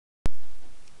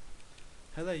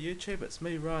Hello YouTube, it's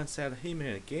me Ryan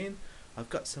sailorheman again. I've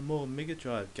got some more Mega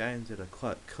Drive games that are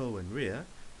quite cool and rare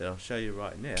that I'll show you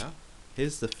right now.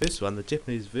 Here's the first one, the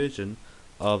Japanese version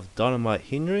of Dynamite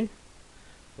Henry.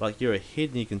 Like, you're a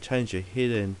head and you can change your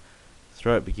head and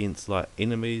throw it against like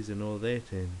enemies and all that,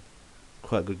 and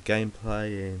quite good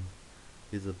gameplay, and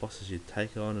here's the bosses you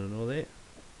take on and all that.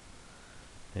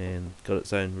 And got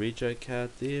its own rego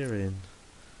card there and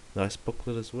nice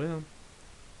booklet as well.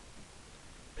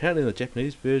 Apparently in the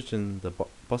Japanese version the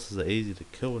bosses are easy to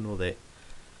kill and all that.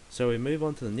 So we move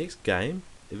on to the next game.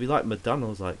 If you like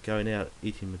McDonald's, like going out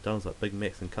eating McDonald's like Big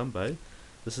Macs and Combo,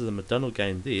 this is a McDonald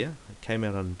game there. It came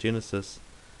out on Genesis,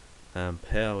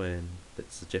 PAL, and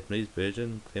that's the Japanese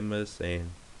version. Clemmis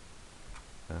and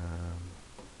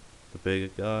the Burger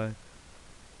Guy.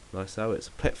 Nice. So it's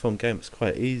a platform game. It's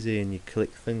quite easy and you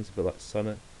collect things a bit like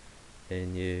Sonic,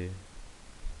 and you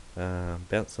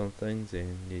bounce on things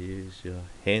and you use your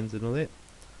hands and all that.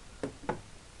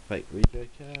 Fake rego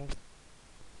card.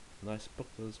 Nice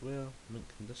booklet as well, mint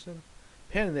condition.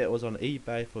 Apparently that was on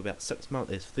eBay for about 6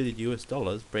 months as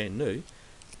 $30 brand new,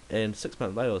 and 6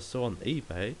 months later I saw on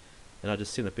eBay and I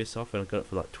just sent a best offer and I got it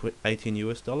for like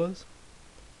 $18.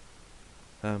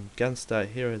 Gunstar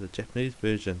Hero, the Japanese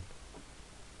version.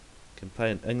 Can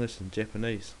play in English and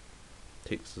Japanese.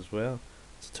 Text as well.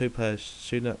 It's a 2-player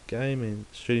shooting up game and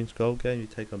shooting scroll game. You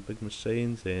take on big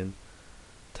machines and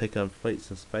take on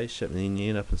fleets and spaceship, and then you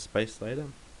end up in space later.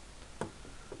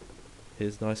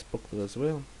 Here's a nice booklet as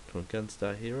well from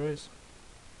Gunstar Heroes.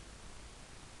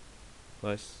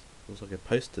 Nice, looks like a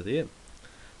poster there.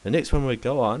 The next one we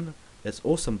go on is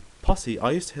Awesome Posse.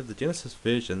 I used to have the Genesis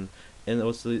version, and it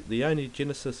was the only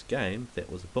Genesis game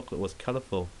that was a booklet was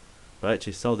colourful. But I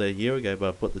actually sold that a year ago, but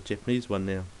I bought the Japanese one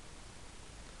now.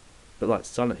 But like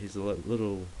Sonic, he's a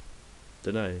little,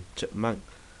 dunno, chipmunk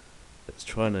that's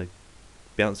trying to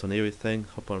bounce on everything,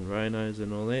 hop on rhinos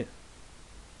and all that.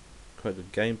 Quite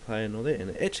good gameplay and all that,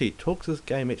 and it actually talks, this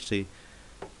game actually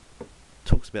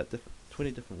talks about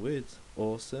 20 different words.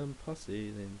 Awesome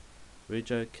Posse, then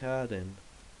rego card, and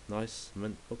nice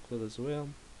mint booklet as well.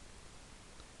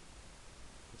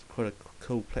 It's quite a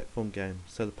cool platform game.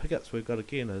 So the pickups we've got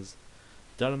again is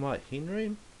Dynamite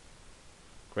Henry,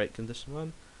 great condition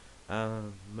one.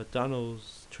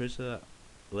 McDonald's Treasure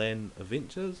Land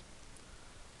Adventures,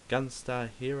 Gunstar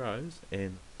Heroes,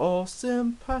 and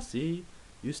Awesome Posse.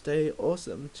 You stay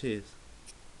awesome. Cheers.